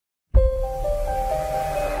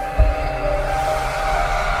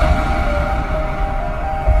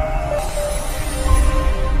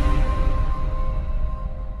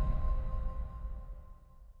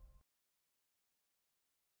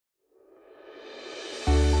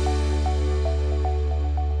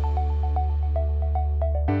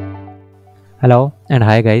Hello and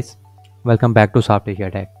hi guys, welcome back to Soft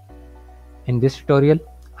Asia Tech. In this tutorial,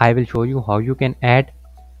 I will show you how you can add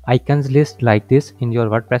icons list like this in your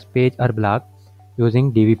WordPress page or blog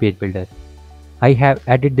using Divi Page Builder. I have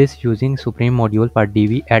added this using Supreme module for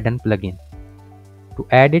Divi add-on plugin. To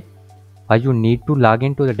add it, first you need to log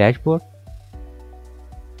into the dashboard.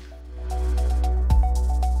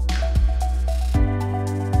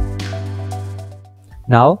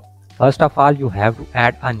 Now, first of all, you have to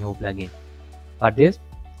add a new plugin. For this,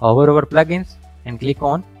 hover over plugins and click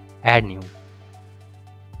on add new.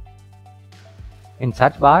 In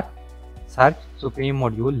search bar, search Supreme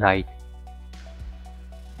Module Lite.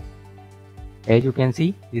 As you can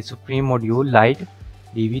see, the Supreme Module Lite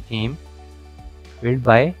Divi theme built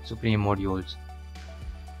by Supreme Modules.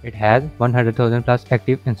 It has 100,000 plus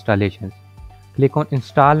active installations. Click on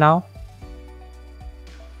install now.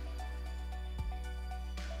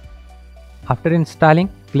 After installing,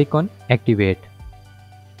 click on activate.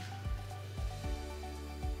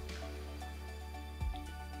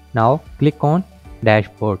 Now click on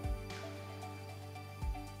dashboard.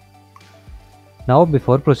 Now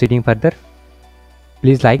before proceeding further,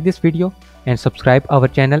 please like this video and subscribe our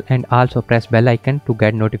channel and also press bell icon to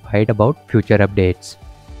get notified about future updates.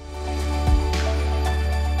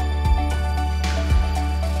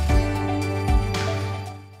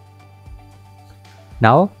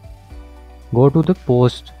 Now go to the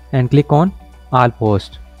post and click on all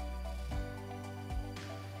posts.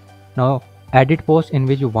 Now edit post in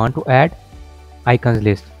which you want to add icons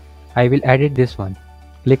list. I will edit this one.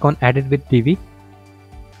 Click on edit with Divi.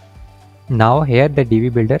 Now here the Divi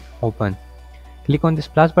builder opens. Click on this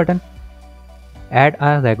plus button. Add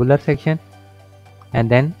a regular section and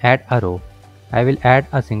then add a row. I will add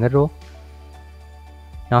a single row.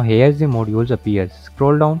 Now here the modules appears.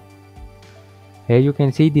 Scroll down. Here you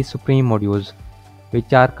can see the Supreme modules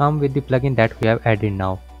which are come with the plugin that we have added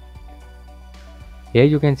now. Here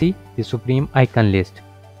you can see the Supreme icon list.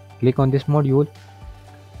 Click on this module.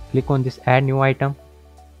 Click on this add new item.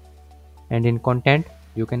 And in content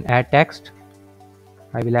you can add text.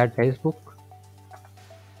 I will add Facebook.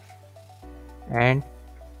 And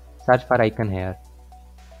search for icon here.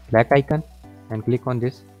 Select icon and click on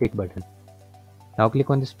this tick button. Now click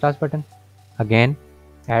on this plus button. Again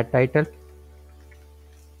add title.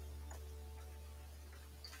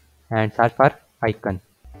 And search for icon.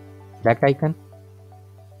 Select icon.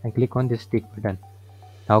 And click on this tick button.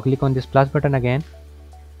 Now click on this plus button again.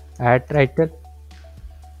 Add title.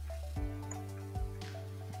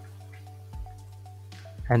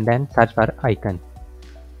 And then search for icon.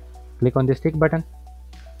 Click on this tick button.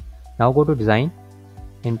 Now go to design.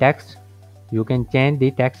 In text, you can change the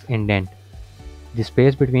text indent, the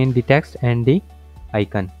space between the text and the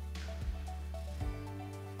icon.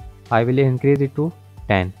 I will increase it to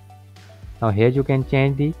 10. Now here you can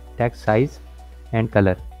change the text size and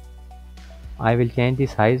color. I will change the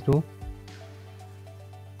size to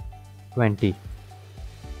 20.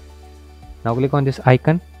 Now click on this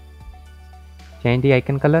icon. Change the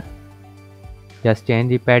icon color. Just change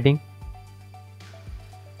the padding.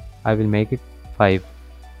 I will make it 5.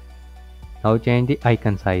 Now change the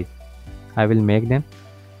icon size. I will make them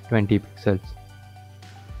 20 pixels.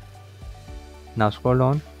 Now scroll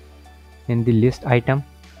down. In the list item,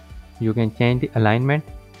 you can change the alignment.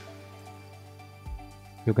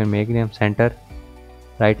 You can make them center,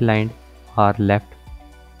 right aligned or left.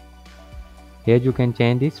 Here you can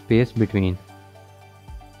change the space between.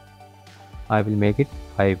 I will make it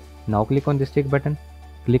 5. Now click on this tick button.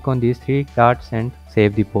 Click on these 3 dots and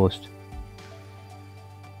save the post.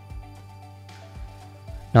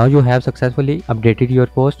 Now you have successfully updated your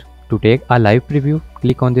post. To take a live preview,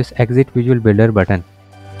 click on this exit visual builder button.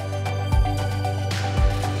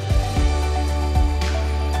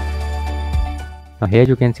 Now here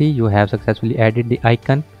you can see you have successfully added the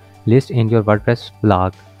icon list in your WordPress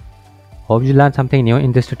blog. Hope you learned something new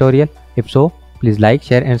in this tutorial. If so, please like,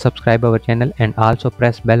 share and subscribe our channel and also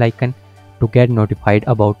press bell icon to get notified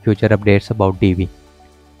about future updates about Divi.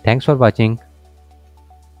 Thanks for watching.